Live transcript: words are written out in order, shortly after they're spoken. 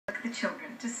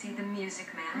children to see The Music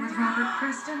Man with Robert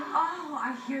Preston. Oh,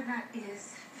 I hear that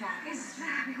is fabulous. It's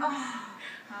fabulous.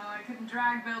 Oh, I couldn't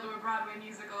drag Bill to a Broadway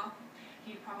musical.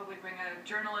 He'd probably bring a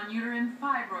journal on uterine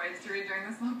fibroids to read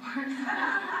during the slow part.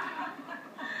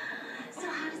 So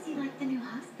how does he like the new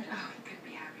hospital? Oh, he couldn't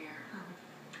be happier.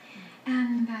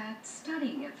 And that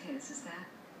study of his, is that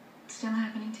still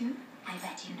happening too? I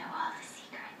bet you know all the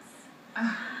secrets.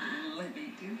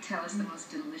 Libby, do tell us the most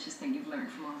delicious thing you've learned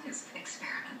from all his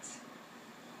experiments.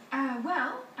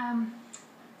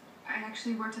 I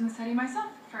actually worked in the study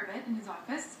myself for a bit in his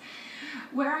office,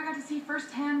 where I got to see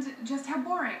firsthand just how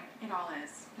boring it all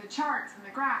is. The charts and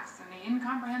the graphs and the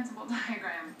incomprehensible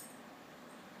diagram.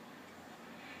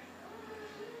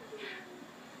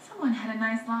 Someone had a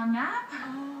nice long nap.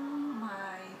 Oh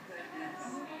my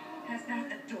goodness. Has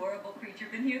that adorable creature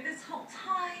been here this whole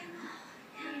time?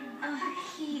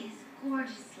 Oh, he is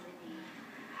gorgeous, Libby.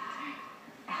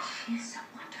 And she is so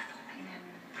wonderful, Brianne.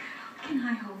 Can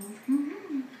I hold?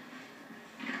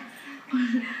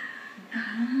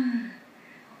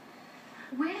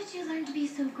 Where did you learn to be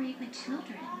so great with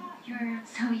children? You're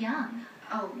so young.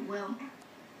 Oh, well,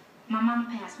 my mom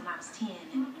passed when I was 10,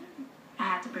 and I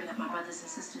had to bring up my brothers and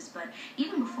sisters, but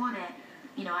even before that,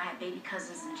 you know, I had baby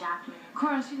cousins in Joplin.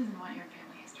 Cora, she doesn't want your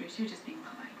family history. She was just being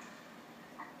polite.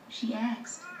 She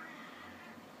asked.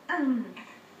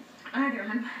 Either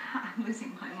I'm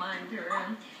losing my mind or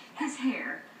his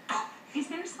hair. Is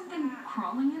there something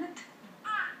crawling in it?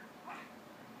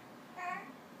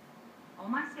 All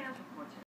my sales reports are